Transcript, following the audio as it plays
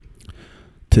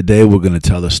Today, we're going to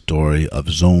tell the story of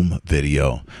Zoom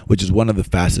Video, which is one of the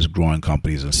fastest growing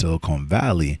companies in Silicon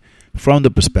Valley, from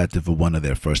the perspective of one of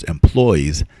their first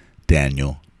employees,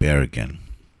 Daniel Berrigan.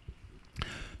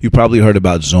 You probably heard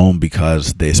about Zoom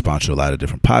because they sponsor a lot of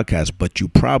different podcasts, but you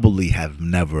probably have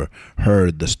never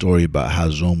heard the story about how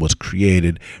Zoom was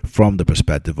created from the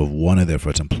perspective of one of their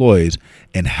first employees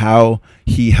and how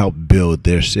he helped build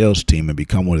their sales team and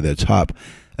become one of their top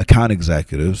account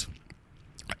executives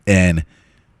and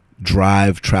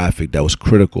drive traffic that was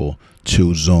critical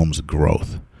to Zoom's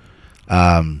growth.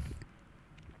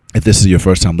 If this is your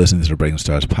first time listening to the Breaking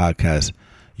Stars podcast,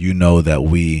 you know that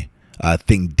we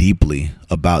think deeply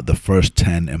about the first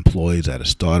 10 employees at a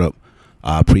startup,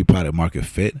 pre-product market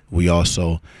fit. We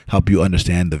also help you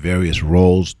understand the various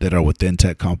roles that are within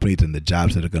tech companies and the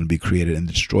jobs that are going to be created and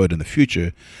destroyed in the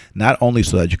future, not only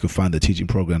so that you can find the teaching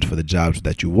programs for the jobs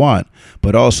that you want,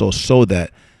 but also so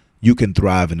that you can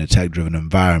thrive in a tech-driven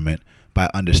environment by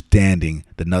understanding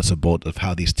the nuts and bolts of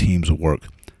how these teams work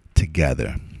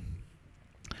together.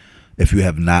 If you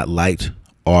have not liked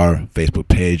our Facebook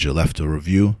page or left a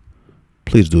review,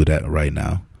 please do that right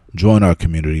now. Join our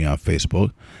community on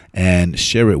Facebook and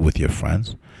share it with your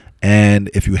friends. And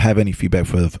if you have any feedback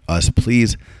for us,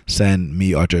 please send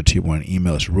me, Archer or Timur, an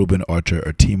email. It's Ruben, Archer,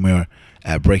 or Timur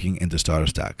at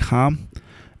breakingintostartups.com.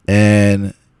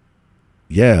 And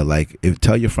yeah,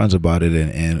 tell your friends about it,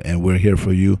 and we're here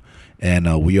for you.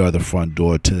 And we are the front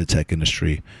door to the tech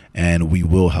industry, and we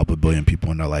will help 1 billion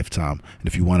people in our lifetime. And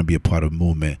if you want to be a part of the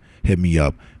movement, hit me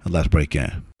up and let's break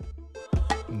in.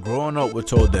 Growing up, we're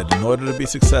told that in order to be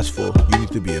successful, you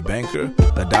need to be a banker,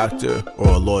 a doctor, or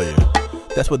a lawyer.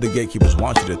 That's what the gatekeepers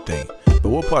want you to think. But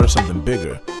we're part of something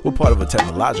bigger. We're part of a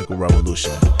technological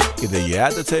revolution. Either you're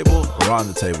at the table or on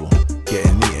the table,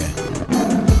 getting eaten.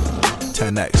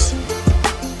 10X.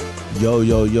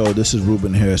 Yo, this is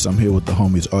Ruben Harris. I'm here with the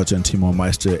homies Archer and Timur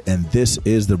Meister, and this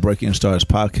is the Breaking Stars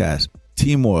podcast.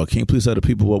 Timur, can you please tell the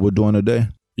people what we're doing today?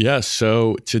 Yeah,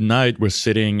 so tonight we're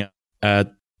sitting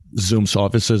at Zoom's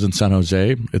offices in San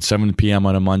Jose. It's 7 p.m.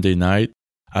 on a Monday night.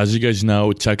 As you guys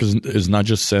know, tech is not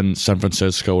just in San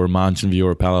Francisco or Mountain View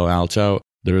or Palo Alto.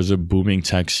 There is a booming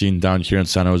tech scene down here in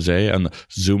San Jose, and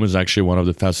Zoom is actually one of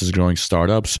the fastest growing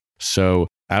startups. So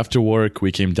after work,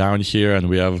 we came down here and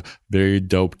we have very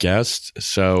dope guests.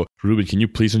 So Ruben, can you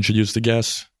please introduce the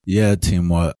guests? Yeah,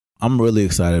 Timur. I'm really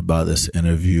excited about this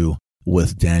interview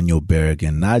with Daniel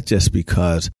Berrigan, not just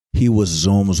because he was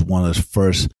the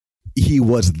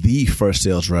first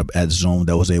sales rep at Zoom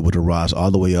that was able to rise all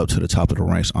the way up to the top of the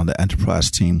ranks on the enterprise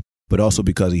team, but also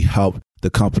because he helped the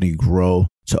company grow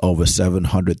to over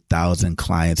 700,000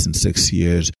 clients in 6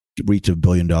 years, reach $1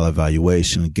 billion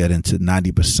valuation, get into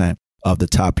 90% of the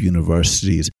top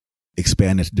universities,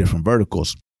 expand into different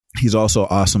verticals. He's also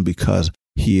awesome because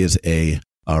he is a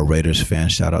Raiders fan.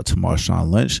 Shout out to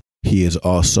Marshawn Lynch. He is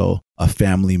also a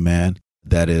family man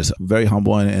that is very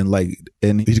humble and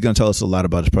he's going to tell us a lot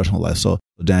about his personal life. So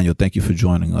Daniel, thank you for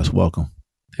joining us. Welcome.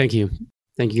 Thank you.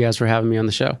 Thank you guys for having me on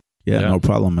the show. Yeah. No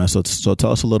problem, man. So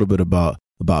tell us a little bit about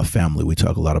family. We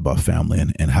talk a lot about family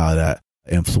and how that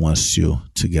influenced you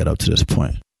to get up to this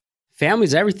point.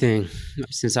 Family's everything.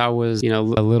 Since I was, a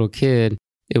little kid,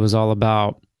 it was all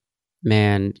about,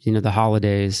 the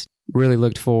holidays. Really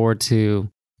looked forward to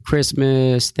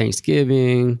Christmas,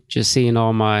 Thanksgiving, just seeing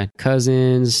all my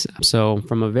cousins. So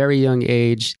from a very young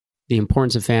age, the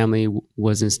importance of family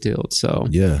was instilled. So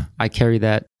yeah, I carry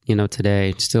that,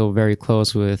 today. Still very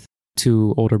close with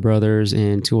 2 older brothers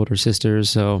and 2 older sisters.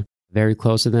 So very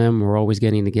close to them. We're always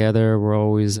getting together. We're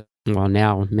always... Well,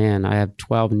 now, I have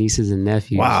 12 nieces and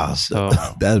nephews. Wow. So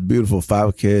that's beautiful.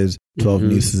 5 kids, 12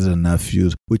 nieces and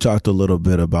nephews. We talked a little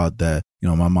bit about that.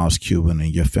 My mom's Cuban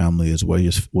and your family is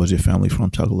where's your family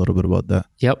from? Talk a little bit about that.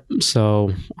 Yep.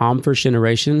 So I'm first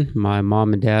generation. My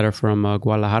mom and dad are from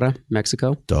Guadalajara,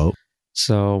 Mexico. Dope.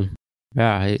 So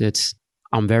yeah,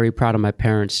 I'm very proud of my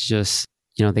parents. Just,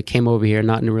 they came over here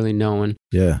not really knowing,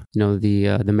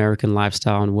 the American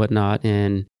lifestyle and whatnot.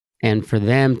 And for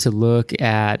them to look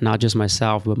at not just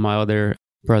myself, but my other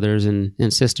brothers and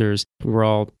sisters, we're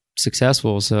all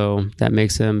successful. So that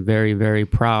makes them very, very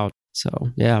proud.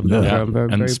 So yeah, I'm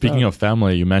very speaking proud. of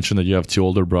family, you mentioned that you have 2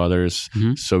 older brothers.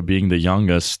 Mm-hmm. So being the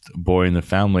youngest boy in the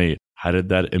family, how did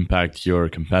that impact your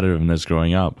competitiveness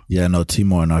growing up? Yeah, no,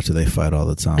 Timur and Archer, they fight all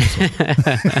the time. So.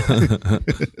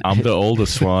 I'm the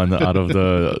oldest one out of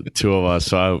the 2 of us,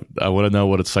 so I want to know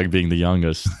what it's like being the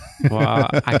youngest. Well,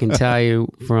 I can tell you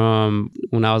from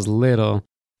when I was little,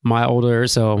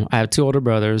 so I have 2 older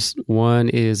brothers. One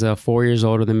is 4 years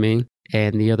older than me,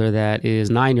 and the other that is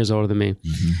 9 years older than me.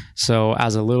 So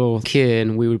as a little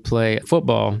kid, we would play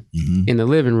football in the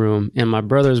living room, and my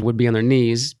brothers would be on their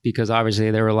knees because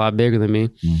obviously they were a lot bigger than me.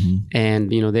 And,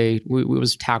 we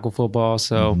was tackle football.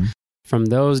 So from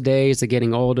those days to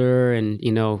getting older and,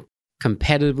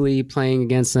 competitively playing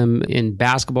against them in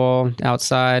basketball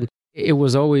outside, it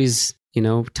was always,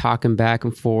 talking back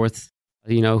and forth,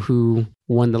 who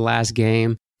won the last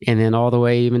game. And then all the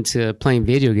way even to playing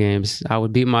video games. I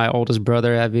would beat my oldest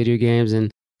brother at video games,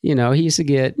 and, he used to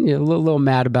get a little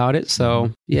mad about it.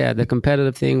 So, yeah, the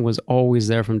competitive thing was always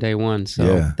there from day one.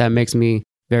 So that makes me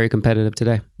very competitive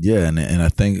today. Yeah, and I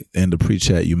think in the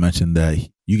pre-chat you mentioned that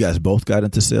you guys both got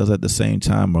into sales at the same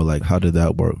time, or like how did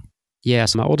that work?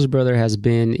 Yes, my oldest brother has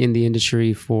been in the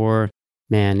industry for,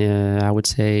 I would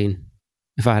say,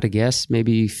 if I had to guess,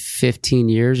 maybe 15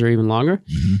 years or even longer.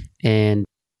 And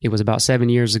it was about 7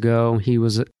 years ago. He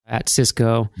was at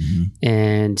Cisco,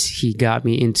 and he got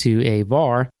me into a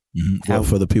VAR. Well,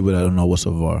 for the people that don't know, what's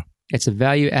a VAR? It's a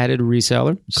value-added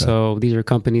reseller. Okay. So these are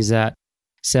companies that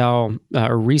sell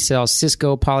or resell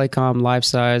Cisco, Polycom,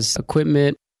 life-size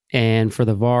equipment. And for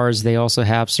the VARs, they also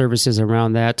have services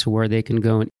around that to where they can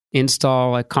go and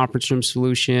install a conference room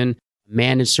solution,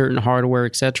 manage certain hardware,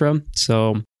 etc.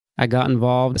 So I got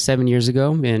involved 7 years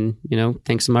ago, and,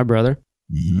 thanks to my brother.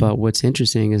 But what's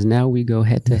interesting is now we go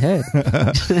head to head.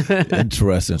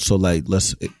 Interesting. So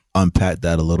let's unpack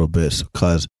that a little bit,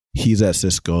 because he's at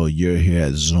Cisco, you're here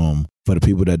at Zoom. For the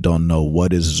people that don't know,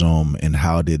 what is Zoom and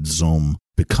how did Zoom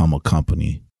become a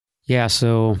company? Yeah,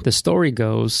 so the story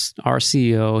goes, our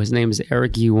CEO, his name is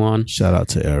Eric Yuan. Shout out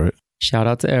to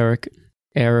Eric.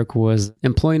 Eric was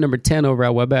employee number 10 over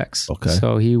at WebEx. Okay.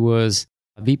 So he was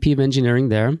a VP of engineering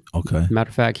there. Okay. Matter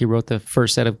of fact, he wrote the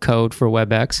first set of code for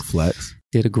WebEx. Flex.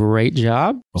 Did a great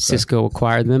job. Okay. Cisco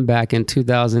acquired them back in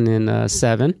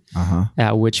 2007,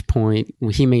 at which point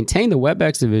he maintained the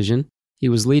WebEx division. He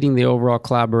was leading the overall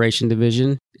collaboration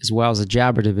division as well as the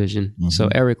Jabber division. So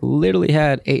Eric literally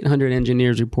had 800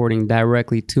 engineers reporting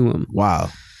directly to him. Wow.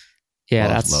 Yeah,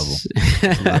 that's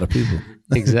a lot of people.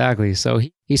 Exactly. So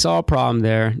he saw a problem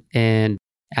there, and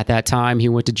at that time, he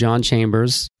went to John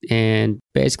Chambers and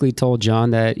basically told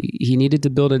John that he needed to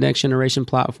build a next generation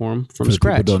platform from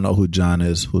scratch. People don't know who John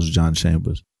is. Who's John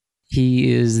Chambers? He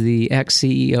is the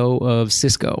ex-CEO of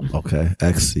Cisco. Okay,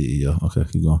 ex-CEO. Okay,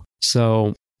 keep going.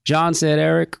 So John said,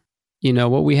 Eric,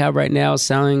 what we have right now is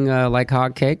sounding like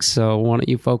hotcakes, so why don't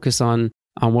you focus on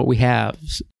what we have?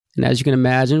 And as you can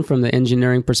imagine, from the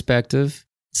engineering perspective,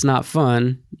 it's not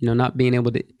fun, not being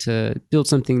able to build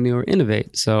something new or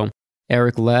innovate. So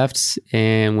Eric left,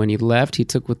 and when he left, he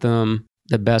took with him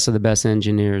the best of the best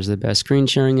engineers, the best screen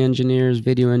sharing engineers,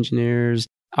 video engineers,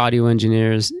 audio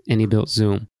engineers, and he built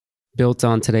Zoom, built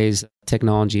on today's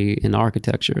technology and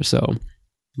architecture.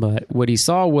 But what he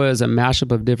saw was a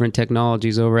mashup of different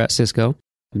technologies over at Cisco,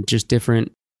 just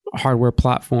different hardware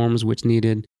platforms which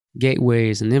needed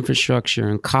gateways and infrastructure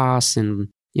and costs, and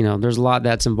there's a lot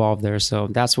that's involved there. So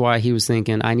that's why he was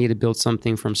thinking, I need to build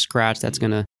something from scratch that's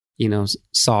going to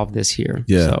solve this here.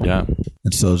 Yeah.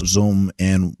 And so Zoom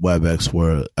and WebEx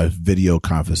were a video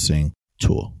conferencing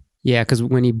tool. Yeah, because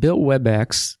when he built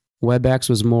WebEx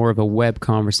was more of a web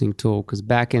conferencing tool. Because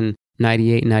back in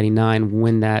 98, 99,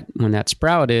 when that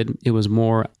sprouted, it was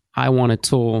more, I want a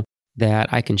tool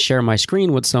that I can share my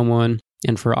screen with someone,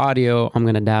 and for audio, I'm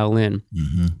going to dial in.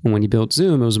 And when he built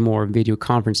Zoom, it was more video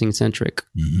conferencing centric.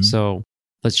 So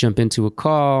let's jump into a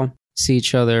call, see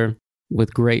each other,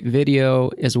 with great video,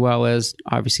 as well as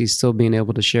obviously still being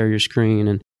able to share your screen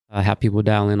and have people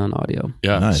dial in on audio.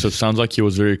 Yeah, nice. So it sounds like he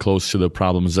was very close to the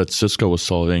problems that Cisco was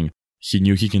solving. He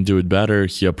knew he can do it better.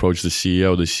 He approached the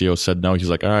CEO. The CEO said no. He's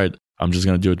like, all right, I'm just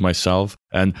going to do it myself.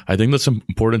 And I think that's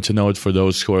important to note for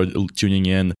those who are tuning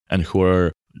in and who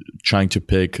are trying to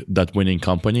pick that winning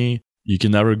company. You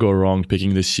can never go wrong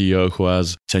picking the CEO who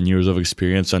has 10 years of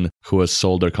experience and who has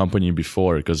sold their company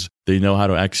before, because they know how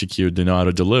to execute, they know how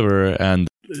to deliver, and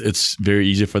it's very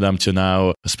easy for them to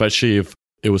now, especially if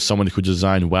it was someone who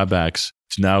designed WebEx,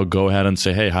 to now go ahead and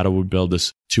say, hey, how do we build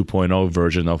this 2.0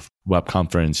 version of web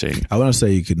conferencing? I want to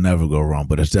say you could never go wrong,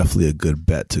 but it's definitely a good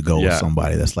bet to go with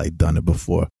somebody that's done it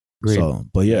before. Great.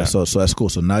 So that's cool.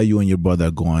 So now you and your brother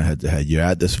are going head to head. You're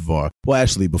at this VAR. Well,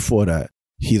 actually, before that,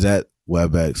 he's at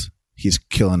WebEx. He's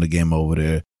killing the game over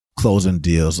there, closing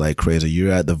deals like crazy.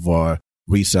 You're at the VAR,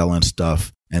 reselling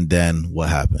stuff. And then what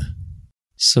happened?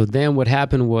 So then what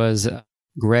happened was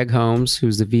Greg Holmes,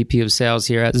 who's the VP of sales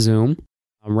here at Zoom,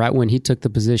 right when he took the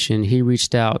position, he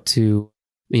reached out to,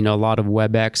 a lot of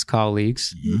WebEx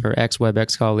colleagues or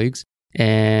ex-WebEx colleagues.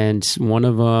 And one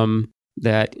of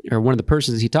the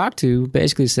persons he talked to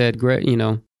basically said, Greg,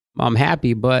 I'm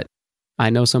happy, but I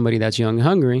know somebody that's young and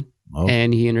hungry, Oh.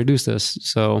 and he introduced us.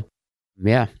 So,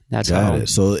 yeah, that's Got how. it.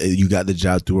 So you got the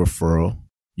job through referral.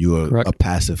 You were Correct. a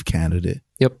passive candidate.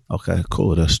 Yep. Okay,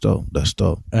 cool. That's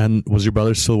dope. And was your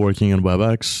brother still working in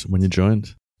WebEx when you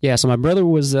joined? Yeah, so my brother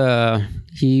was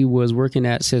he was working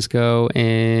at Cisco,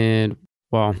 and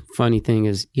well, funny thing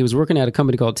is he was working at a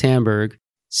company called Tandberg.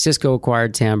 Cisco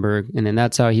acquired Tandberg, and then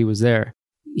that's how he was there.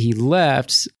 He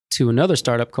left to another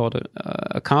startup called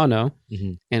Econo,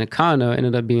 and Econo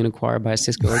ended up being acquired by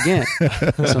Cisco again.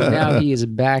 So now he is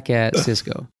back at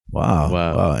Cisco.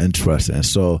 Wow. Interesting.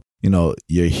 So,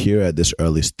 you're here at this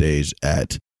early stage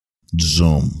at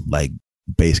Zoom, like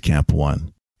Basecamp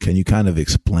One. Can you kind of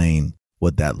explain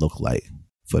what that looked like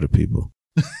for the people?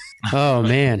 Oh,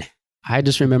 man. I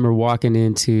just remember walking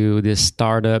into this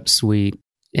startup suite,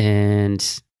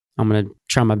 and I'm going to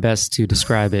try my best to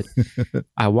describe it.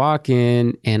 I walk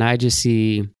in and I just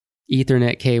see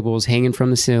Ethernet cables hanging from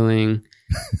the ceiling.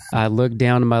 I look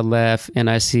down to my left and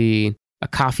I see a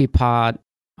coffee pot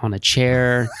on a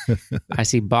chair. I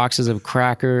see boxes of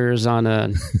crackers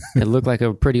it looked like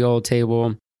a pretty old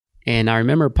table. And I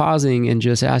remember pausing and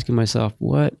just asking myself,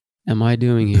 what am I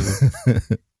doing here?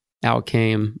 Out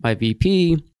came my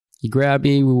VP. He grabbed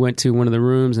me. We went to one of the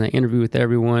rooms and I interviewed with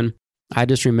everyone. I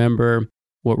just remember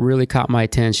what really caught my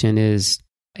attention is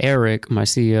Eric, my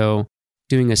CEO,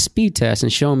 doing a speed test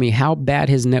and showing me how bad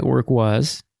his network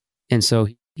was. And so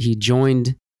he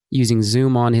joined using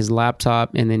Zoom on his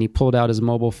laptop, and then he pulled out his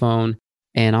mobile phone.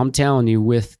 And I'm telling you,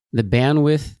 with the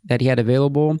bandwidth that he had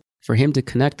available for him to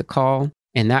connect the call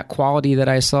and that quality that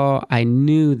I saw, I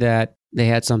knew that they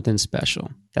had something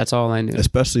special. That's all I knew.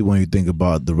 Especially when you think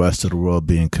about the rest of the world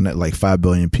being connected, like 5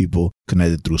 billion people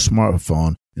connected through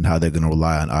smartphone, and how they're going to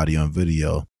rely on audio and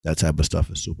video. That type of stuff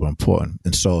is super important.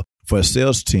 And so for a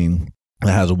sales team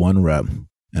that has one rep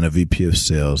and a VP of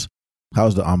sales,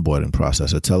 how's the onboarding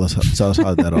process? Or tell us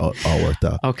how that all worked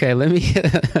out. Okay, let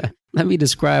me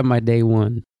describe my day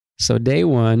one. So day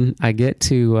one, I get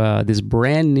to this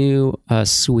brand new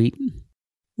suite.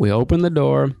 We open the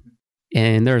door,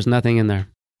 and there's nothing in there.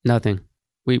 Nothing.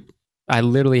 I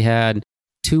literally had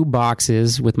 2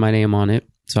 boxes with my name on it.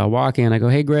 So I walk in, I go,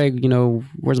 hey, Greg,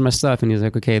 where's my stuff? And he's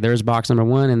like, okay, there's box number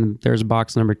 1 and there's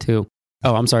box number 2.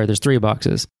 Oh, I'm sorry, there's 3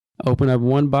 boxes. I open up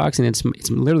one box and it's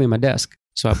literally my desk.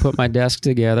 So I put my desk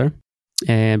together,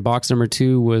 and box number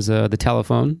 2 was the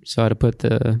telephone. So I had to put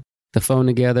the phone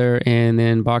together, and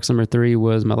then box number 3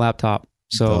 was my laptop.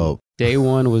 So day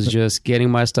one was just getting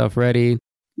my stuff ready,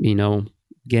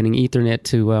 getting Ethernet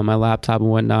to my laptop and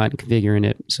whatnot, and configuring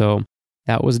it. So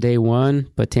that was day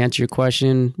one. But to answer your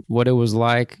question, what it was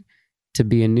like to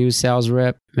be a new sales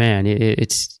rep, man,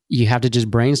 it's you have to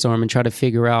just brainstorm and try to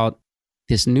figure out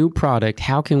this new product.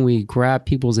 How can we grab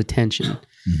people's attention?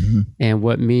 Mm-hmm. And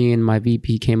what me and my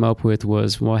VP came up with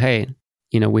was, well, hey,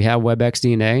 we have WebEx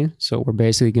DNA. So we're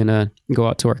basically going to go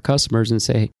out to our customers and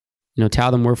say,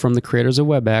 tell them we're from the creators of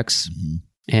WebEx. Mm-hmm.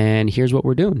 And here's what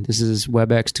we're doing. This is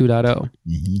WebEx 2.0.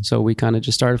 Mm-hmm. So we kind of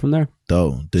just started from there.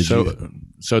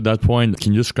 So at that point,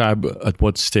 can you describe at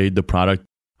what state the product,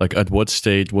 like at what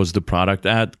state was the product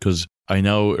at? Because I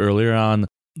know earlier on,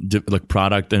 like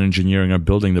product and engineering are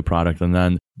building the product, and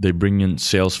then they bring in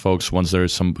sales folks once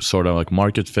there's some sort of like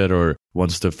market fit or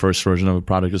once the first version of a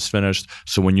product is finished.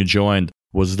 So when you joined,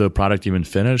 was the product even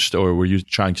finished, or were you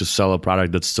trying to sell a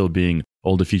product that's still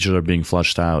all the features are being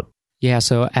fleshed out? Yeah.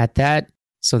 So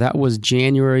that was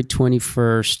January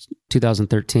 21st,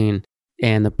 2013.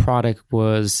 And the product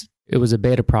was a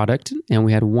beta product, and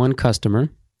we had one customer.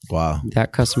 Wow.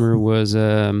 That customer was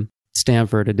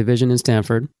Stanford, a division in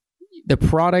Stanford. The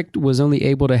product was only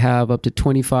able to have up to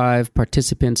 25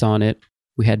 participants on it.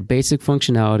 We had basic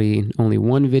functionality, only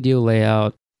one video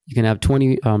layout. You can have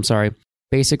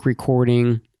basic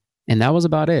recording, and that was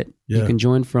about it. Yeah. You can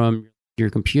join from your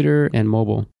computer and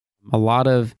mobile.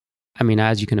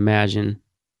 As you can imagine,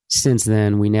 since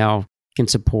then, we now can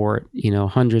support,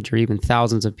 hundreds or even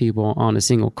thousands of people on a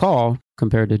single call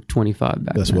compared to 25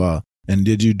 back then. That's wild. And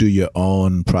did you do your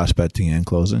own prospecting and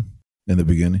closing in the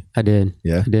beginning? I did.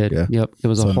 Yeah? I did. Yeah. Yep. It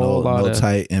was a whole lot of... No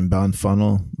tight inbound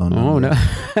funnel? No.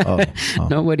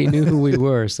 Nobody knew who we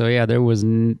were. So yeah, there was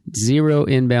 0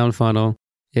 inbound funnel.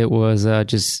 It was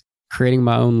just creating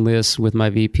my own list with my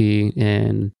VP,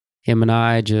 and him and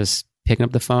I just picking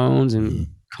up the phones and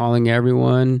calling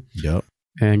everyone. Yep.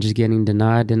 And just getting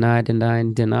denied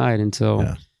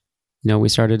until, we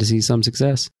started to see some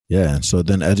success. Yeah. And so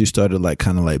then as you started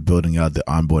building out the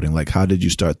onboarding, how did you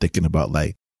start thinking about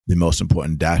the most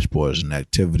important dashboards and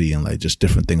activity and just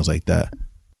different things like that?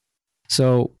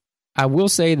 So I will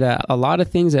say that a lot of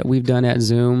things that we've done at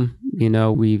Zoom,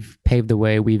 we've paved the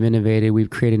way, we've innovated, we've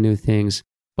created new things,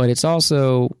 but it's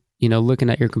also, looking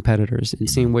at your competitors and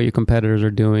seeing what your competitors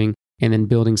are doing and then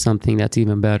building something that's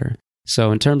even better.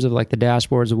 So in terms of like the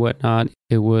dashboards and whatnot,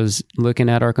 it was looking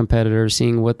at our competitors,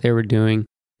 seeing what they were doing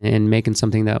and making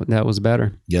something that was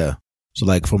better. Yeah. So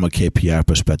like from a KPI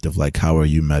perspective, like how are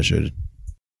you measured?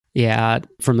 Yeah.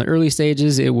 From the early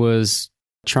stages, it was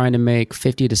trying to make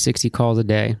 50 to 60 calls a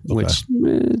day, which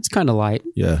it's kind of light.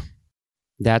 Yeah.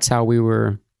 That's how we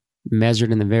were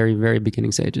measured in the very, very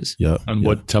beginning stages. Yeah. And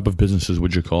what type of businesses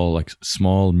would you call like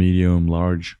small, medium,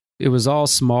 large? It was all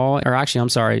small, or actually, I'm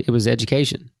sorry, it was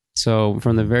education. So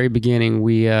from the very beginning,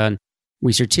 we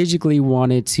strategically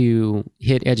wanted to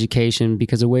hit education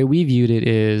because the way we viewed it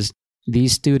is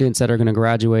these students that are going to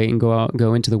graduate and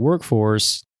go into the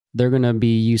workforce, they're going to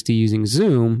be used to using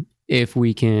Zoom if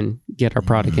we can get our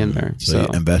product in there. So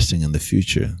you're investing in the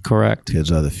future. Correct.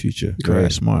 Kids are the future. Correct.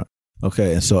 Very smart.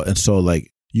 Okay. And so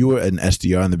like you were an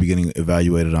SDR in the beginning,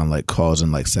 evaluated on like calls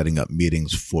and like setting up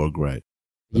meetings for Greg.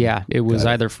 Yeah, it was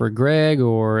either for Greg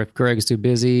or if Greg's too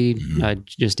busy, I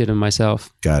just did it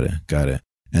myself. Got it.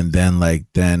 And then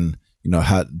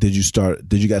how did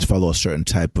you guys follow a certain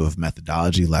type of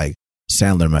methodology like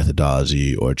Sandler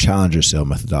methodology or Challenger sale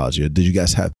methodology? Or did you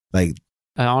guys have like...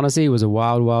 Honestly, it was a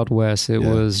wild, wild west. It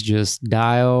was just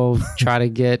dial, try to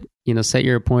get, set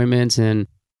your appointments and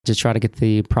just try to get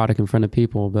the product in front of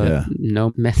people, but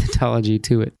no methodology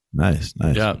to it. Nice.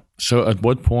 Yeah. So at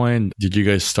what point did you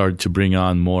guys start to bring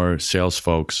on more sales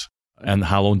folks? And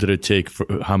how long did it take,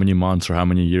 how many months or how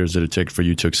many years did it take for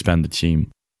you to expand the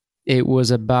team? It was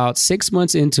about 6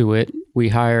 months into it. We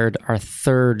hired our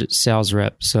third sales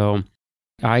rep. So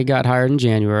I got hired in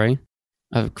January.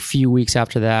 A few weeks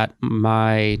after that,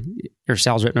 your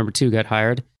sales rep number 2 got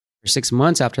hired. 6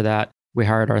 months after that, we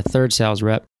hired our third sales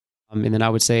rep. And then I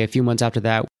would say a few months after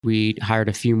that, we hired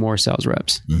a few more sales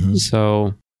reps. Mm-hmm.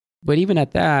 So, but even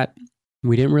at that,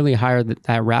 we didn't really hire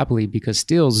that rapidly because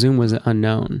still Zoom was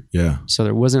unknown. Yeah. So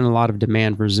there wasn't a lot of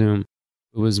demand for Zoom.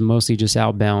 It was mostly just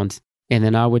outbound. And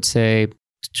then I would say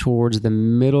towards the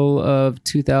middle of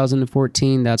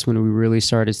 2014, that's when we really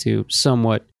started to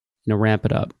somewhat, ramp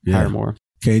it up, hire more.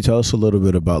 Can you tell us a little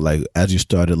bit about like, as you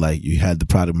started, like you had the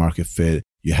product market fit,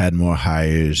 you had more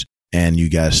hires, and you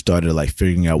guys started like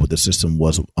figuring out what the system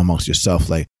was amongst yourself.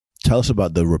 Like, tell us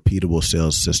about the repeatable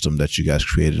sales system that you guys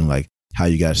created and like how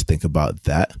you guys think about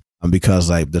that. Because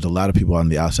like there's a lot of people on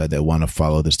the outside that want to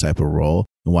follow this type of role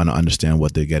and want to understand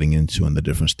what they're getting into in the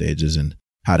different stages and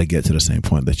how to get to the same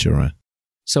point that you're in.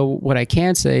 So what I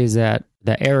can say is that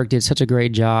Eric did such a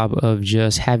great job of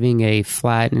just having a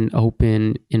flat and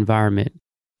open environment.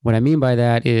 What I mean by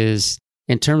that is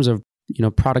in terms of,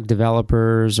 product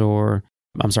developers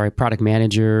product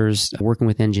managers, working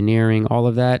with engineering, all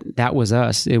of that was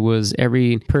us. It was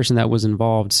every person that was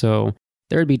involved. So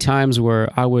there would be times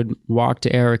where I would walk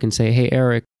to Eric and say, hey,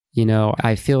 Eric,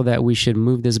 I feel that we should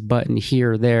move this button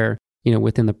here or there,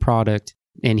 within the product.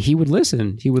 And he would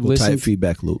listen. He would listen. Tight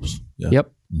feedback loops. Yeah.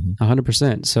 Yep.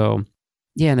 100%. So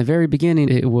yeah, in the very beginning,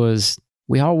 it was,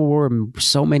 we all wore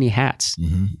so many hats,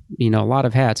 a lot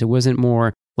of hats. It wasn't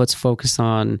more, let's focus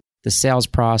on the sales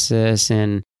process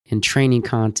and training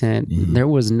content. There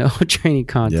was no training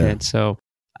content. So,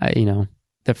 the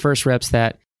first reps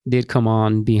that did come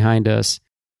on behind us,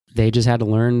 they just had to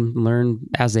learn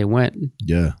as they went.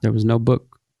 Yeah. There was no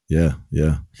book. Yeah.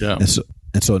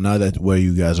 And so now that where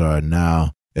you guys are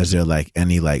now, is there like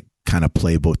any like kind of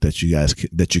playbook that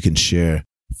you can share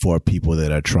for people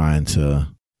that are trying to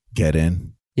get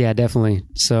in? Yeah, definitely.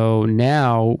 So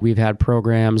now we've had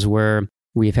programs where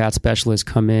we've had specialists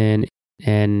come in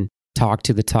and talk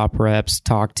to the top reps,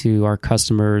 talk to our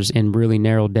customers, and really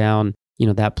narrow down,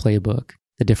 that playbook,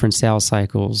 the different sales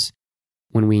cycles.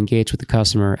 When we engage with the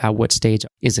customer, at what stage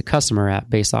is a customer at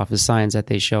based off the signs that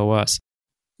they show us.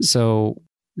 So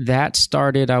that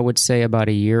started, I would say, about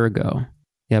a year ago.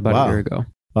 Yeah, about a year ago.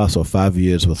 Wow, so 5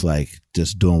 years with like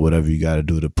just doing whatever you got to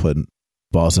do to put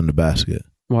balls in the basket.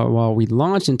 Well, we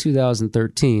launched in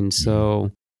 2013.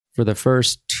 So for the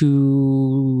first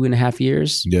 2.5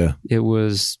 years, it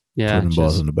was putting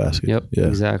balls in the basket. Yep,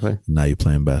 exactly. Now you're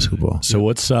playing basketball. So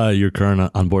what's your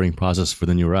current onboarding process for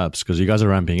the new reps? Because you guys are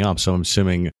ramping up, so I'm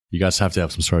assuming you guys have to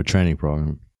have some sort of training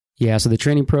program. Yeah, so the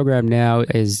training program now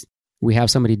is we have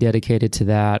somebody dedicated to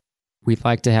that. We'd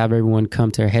like to have everyone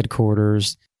come to our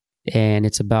headquarters, and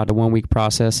it's about a 1-week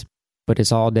process, but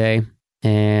it's all day,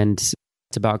 and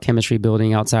it's about chemistry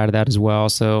building outside of that as well.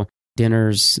 So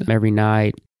dinners every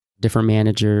night, different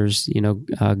managers,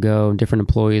 go, different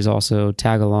employees also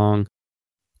tag along.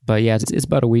 But yeah, it's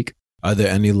about a week. Are there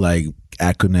any like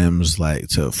acronyms like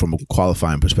from a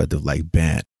qualifying perspective, like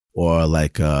BANT, or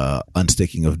like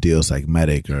unsticking of deals like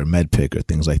MEDDIC or MEDPIC or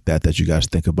things like that you guys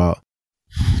think about?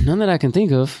 None that I can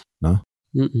think of. No?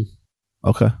 Mm-mm.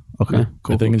 Okay. Yeah.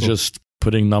 Cool. I think it's just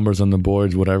putting numbers on the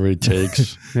board, whatever it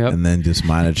takes. Yep. And then just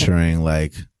monitoring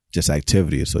like just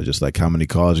activity. So just like how many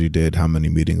calls you did, how many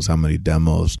meetings, how many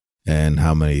demos, and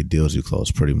how many deals you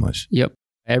closed, pretty much. Yep.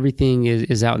 Everything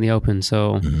is out in the open.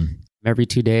 So every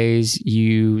 2 days,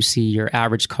 you see your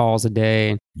average calls a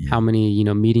day, how many,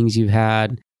 meetings you've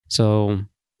had. So,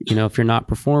 if you're not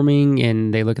performing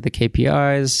and they look at the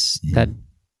KPIs, that,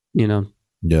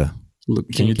 Yeah.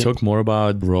 Can you talk more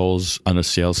about roles on a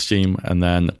sales team, and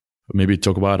then maybe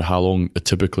talk about how long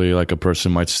typically like a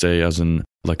person might stay as an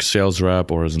like sales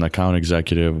rep or as an account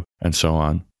executive and so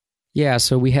on? Yeah.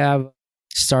 So we have,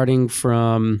 starting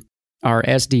from our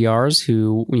SDRs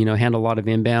who, handle a lot of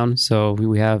inbound. So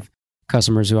we have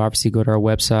customers who obviously go to our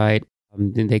website,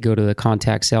 then they go to the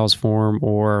contact sales form,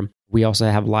 or we also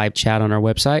have live chat on our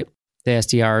website. The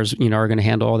SDRs, are going to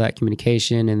handle all that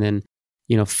communication and then,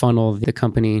 funnel the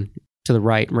company to the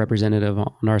right representative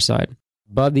on our side.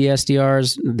 Above the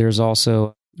SDRs,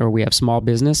 we have small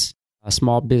business.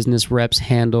 Small business reps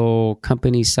handle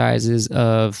company sizes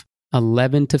of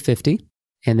 11 to 50.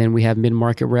 And then we have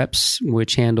mid-market reps,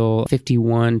 which handle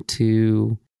 51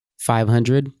 to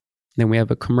 500. Then we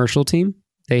have a commercial team.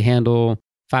 They handle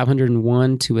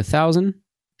 501 to 1,000.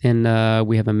 And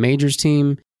we have a majors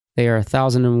team. They are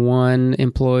 1,001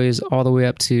 employees all the way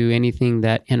up to anything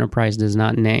that enterprise does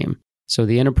not name. So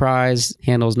the enterprise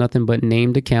handles nothing but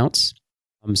named accounts.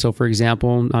 So for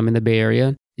example, I'm in the Bay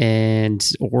Area, and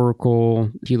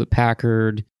Oracle,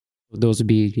 Hewlett-Packard, those would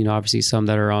be, obviously some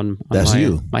that are on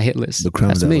my hit list. The creme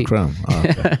That's de me. la creme. Oh,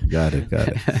 okay. Got it.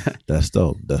 That's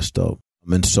dope.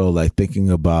 And so like thinking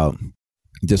about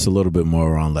just a little bit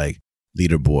more around like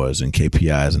leaderboards and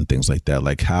KPIs and things like that,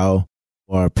 like how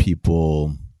are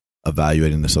people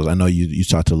evaluating themselves? I know you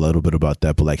talked a little bit about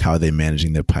that, but like how are they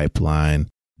managing their pipeline?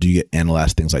 Do you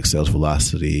analyze things like sales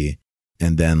velocity?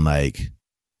 And then like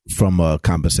from a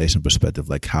compensation perspective,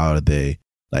 like how are they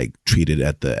like treated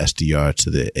at the SDR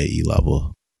to the AE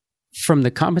level? From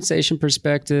the compensation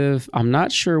perspective, I'm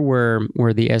not sure where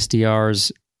the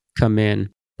SDRs come in,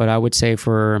 but I would say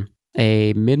for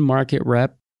a mid-market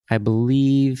rep, I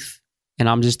believe, and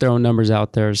I'm just throwing numbers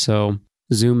out there. So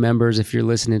Zoom members, if you're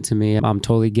listening to me, I'm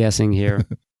totally guessing here.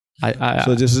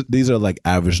 So these are like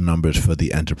average numbers for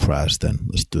the enterprise then.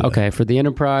 Let's do that. Okay. For the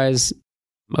enterprise,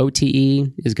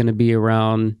 OTE is going to be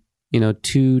around,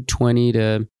 220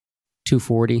 to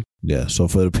 240. Yeah. So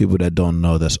for the people that don't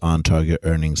know, that's on target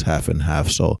earnings half and half.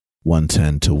 So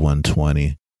 110 to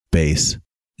 120 base.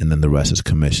 And then the rest is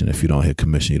commission. If you don't hit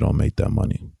commission, you don't make that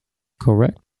money.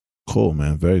 Correct. Cool,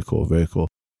 man. Very cool. Very cool.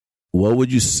 What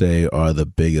would you say are the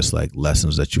biggest like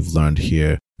lessons that you've learned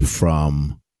here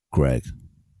from Greg?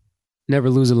 Never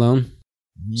lose alone.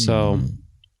 So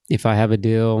if I have a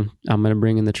deal, I'm going to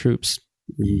bring in the troops.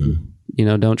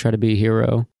 Don't try to be a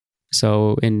hero.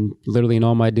 So literally in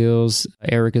all my deals,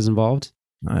 Eric is involved.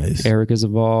 Nice. Eric is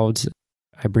involved.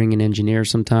 I bring in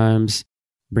engineers sometimes,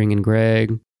 bring in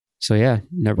Greg. So yeah,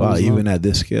 never lose alone. Even at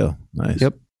this scale. Nice.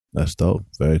 Yep. That's dope.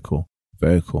 Very cool.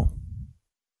 Very cool.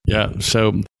 Yeah.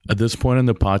 So at this point in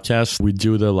the podcast, we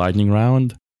do the lightning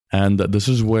round. And this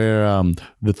is where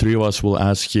the three of us will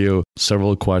ask you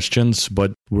several questions,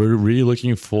 but we're really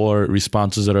looking for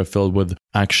responses that are filled with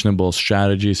actionable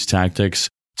strategies, tactics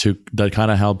that kind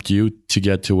of helped you to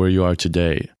get to where you are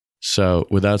today. So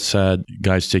with that said,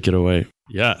 guys, take it away.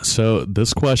 Yeah. So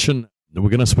this question, we're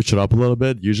going to switch it up a little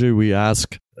bit. Usually we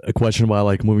ask a question about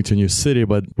like moving to a new city,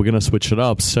 but we're going to switch it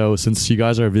up. So since you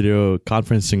guys are a video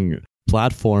conferencing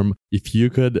platform, if you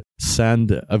could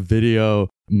send a video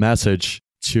message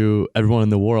to everyone in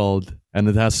the world, and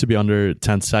it has to be under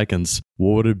 10 seconds,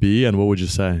 what would it be and what would you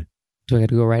say? Do I got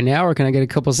to go right now or can I get a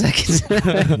couple seconds? You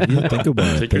think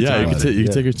about it. You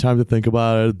can take your time to think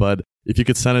about it, but if you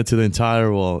could send it to the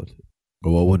entire world.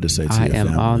 What would it say to I your am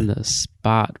family? on the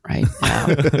spot right now.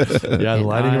 Yeah, the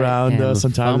lightning round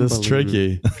sometimes is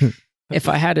tricky. If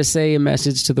I had to say a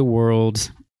message to the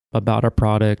world about our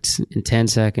product in 10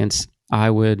 seconds,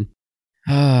 I would...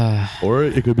 Or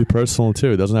it could be personal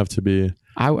too. It doesn't have to be...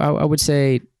 I would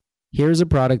say, here's a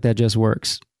product that just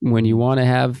works. When you want to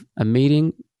have a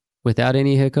meeting without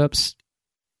any hiccups,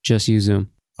 just use Zoom.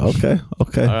 Okay,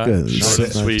 right. Good.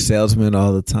 Sweet. Salesman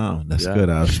all the time. That's good.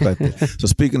 I respect it. So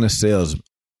speaking of sales,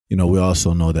 we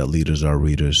also know that leaders are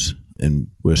readers and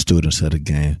we're students of the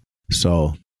game.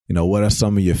 So, what are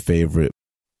some of your favorite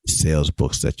sales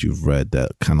books that you've read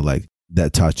that kind of like,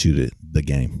 that taught you the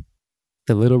game?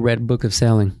 The Little Red Book of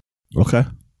Selling. Okay.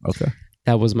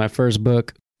 That was my first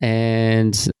book.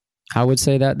 And I would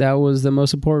say that was the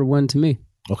most important one to me.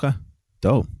 Okay.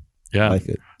 Dope. Yeah. I like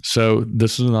it. So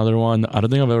this is another one. I don't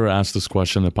think I've ever asked this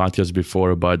question in the podcast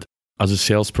before, but as a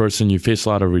salesperson, you face a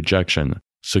lot of rejection.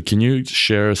 So can you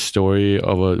share a story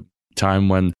of a time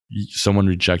when someone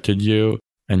rejected you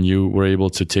and you were able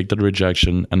to take that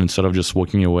rejection and instead of just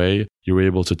walking away, you were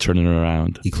able to turn it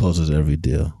around? He closes every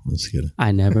deal. Let's get it.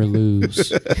 I never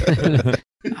lose.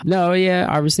 No, yeah,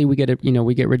 obviously we get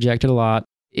rejected a lot.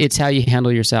 It's how you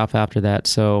handle yourself after that.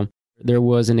 So there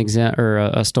was an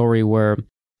a story where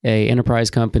a enterprise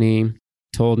company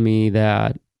told me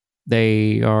that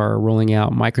they are rolling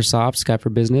out Microsoft Skype for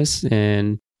Business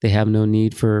and they have no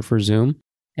need for Zoom.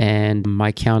 And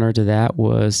my counter to that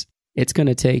was, it's going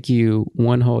to take you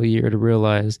one whole year to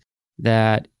realize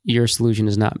that your solution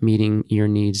is not meeting your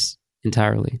needs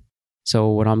entirely. So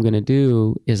what I'm going to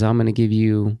do is I'm going to give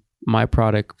you my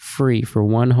product free for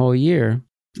one whole year,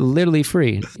 literally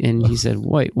free. And he said,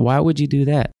 wait, why would you do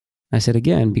that? I said,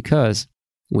 again, because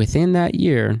within that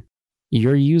year,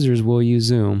 your users will use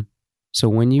Zoom. So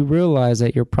when you realize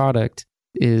that your product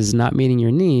is not meeting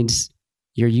your needs,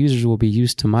 your users will be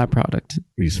used to my product.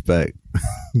 Respect.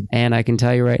 And I can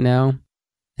tell you right now,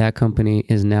 that company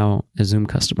is now a Zoom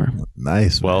customer.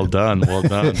 Nice. Well done. Well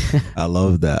done. I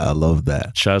love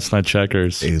that. Chestnut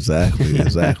checkers. Exactly.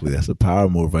 That's a power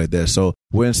move right there. So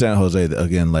we're in San Jose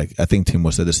again. Like I think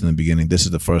Timo said this in the beginning. This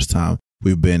is the first time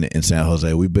we've been in San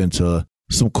Jose. We've been to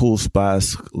some cool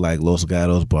spots like Los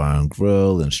Gatos Bar and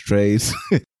Grill and Strays,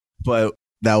 but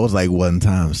that was like one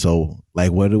time. So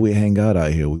like, where do we hang out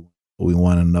here? We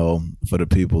want to know for the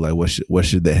people, like where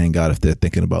should they hang out if they're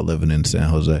thinking about living in San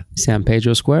Jose? San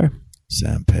Pedro Square.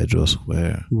 San Pedro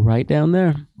Square. Right down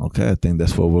there. Okay, I think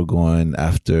that's where we're going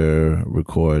after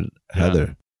record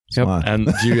Heather. Yep.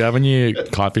 And do you have any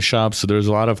coffee shops? So there's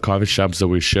a lot of coffee shops that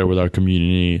we share with our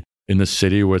community in the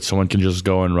city where someone can just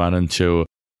go and run into.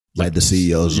 Like the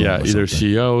CEOs. Yeah, either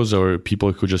CEOs or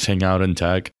people who just hang out in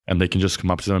tech and they can just come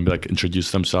up to them and be like,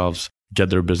 introduce themselves, get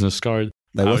their business card.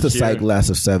 Like, what's the sight glass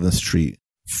of 7th Street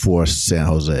for San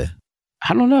Jose?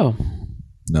 I don't know.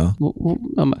 No?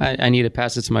 I need to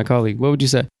pass it to my colleague. What would you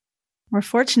say? We're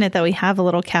fortunate that we have a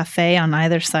little cafe on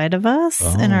either side of us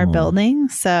in our building.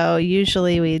 So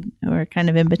usually we're kind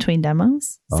of in between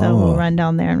demos. So we'll run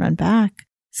down there and run back.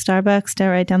 Starbucks,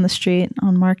 right down the street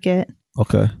on Market.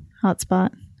 Okay. Hotspot.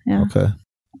 Yeah. Okay.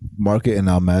 Market and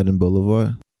Almaden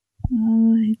Boulevard?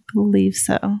 I believe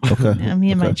so. Okay. Yeah,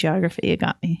 me and my geography, you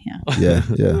got me. Yeah.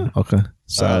 Yeah. Okay.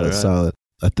 Solid. Right. Solid.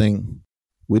 I think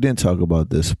we didn't talk about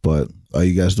this, but are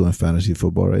you guys doing fantasy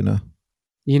football right now?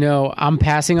 You know, I'm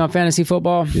passing on fantasy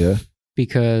football. Yeah.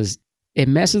 Because it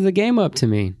messes the game up to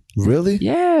me. Really?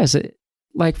 Yes.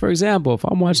 Like, for example, if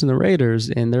I'm watching the Raiders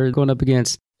and they're going up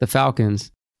against the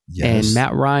Falcons, and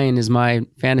Matt Ryan is my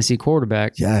fantasy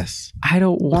quarterback. Yes. I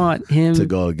don't want him to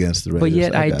go against the Raiders. But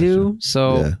yet I do. You.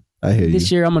 So yeah, I hear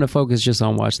this year I'm going to focus just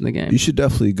on watching the game. You should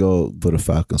definitely go for the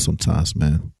Falcons sometimes,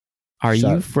 man. Are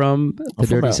you from the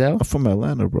Dirty South? I'm from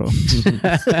Atlanta, bro.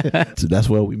 So that's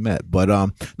where we met. But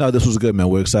no, this was good, man.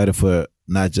 We're excited for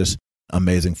not just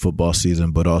amazing football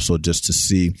season, but also just to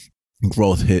see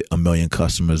growth hit 1 million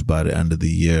customers by the end of the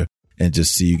year and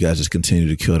just see you guys just continue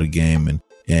to kill the game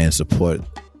and support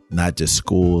not just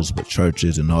schools, but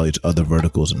churches and all these other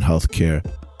verticals in healthcare.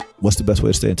 What's the best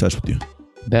way to stay in touch with you?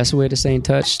 Best way to stay in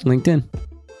touch, LinkedIn.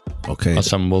 Okay.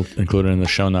 Awesome. We'll include it in the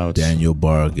show notes. Daniel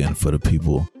Barr, again, for the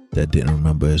people that didn't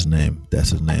remember his name. That's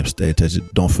his name. Stay in touch.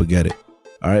 Don't forget it.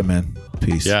 All right, man.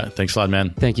 Peace. Yeah. Thanks a lot,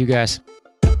 man. Thank you, guys.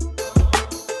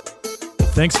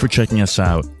 Thanks for checking us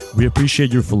out. We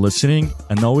appreciate you for listening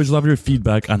and always love your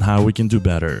feedback on how we can do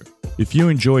better. If you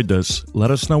enjoyed this,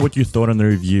 let us know what you thought in the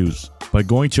reviews by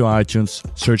going to iTunes,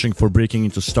 searching for Breaking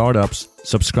Into Startups,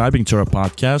 subscribing to our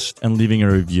podcast, and leaving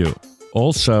a review.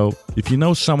 Also, if you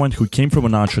know someone who came from a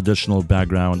non-traditional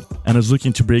background and is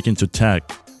looking to break into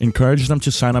tech, encourage them to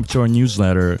sign up to our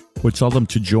newsletter or tell them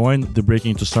to join the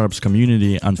Breaking Into Startups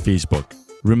community on Facebook.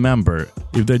 Remember,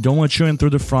 if they don't let you in through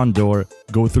the front door,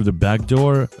 go through the back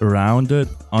door, around it,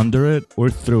 under it, or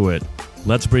through it.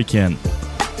 Let's break in.